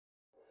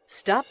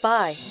Stop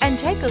by and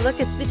take a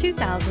look at the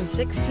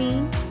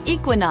 2016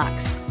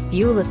 Equinox.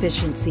 Fuel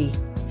efficiency,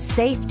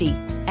 safety,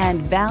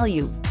 and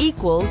value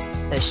equals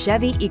the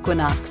Chevy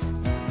Equinox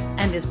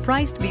and is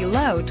priced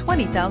below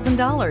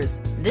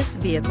 $20,000. This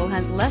vehicle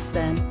has less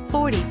than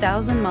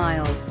 40,000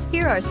 miles.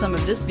 Here are some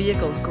of this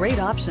vehicle's great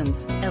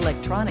options: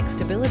 electronic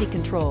stability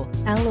control,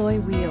 alloy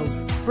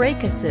wheels,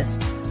 brake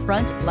assist,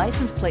 front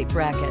license plate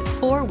bracket,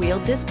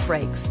 four-wheel disc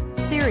brakes,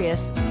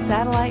 Sirius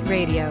satellite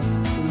radio,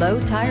 low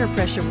tire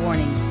pressure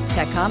warning,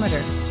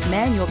 tachometer,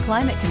 manual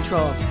climate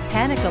control,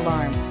 panic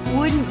alarm.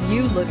 Wouldn't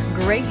you look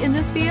great in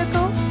this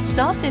vehicle?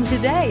 Stop in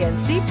today and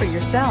see for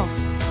yourself.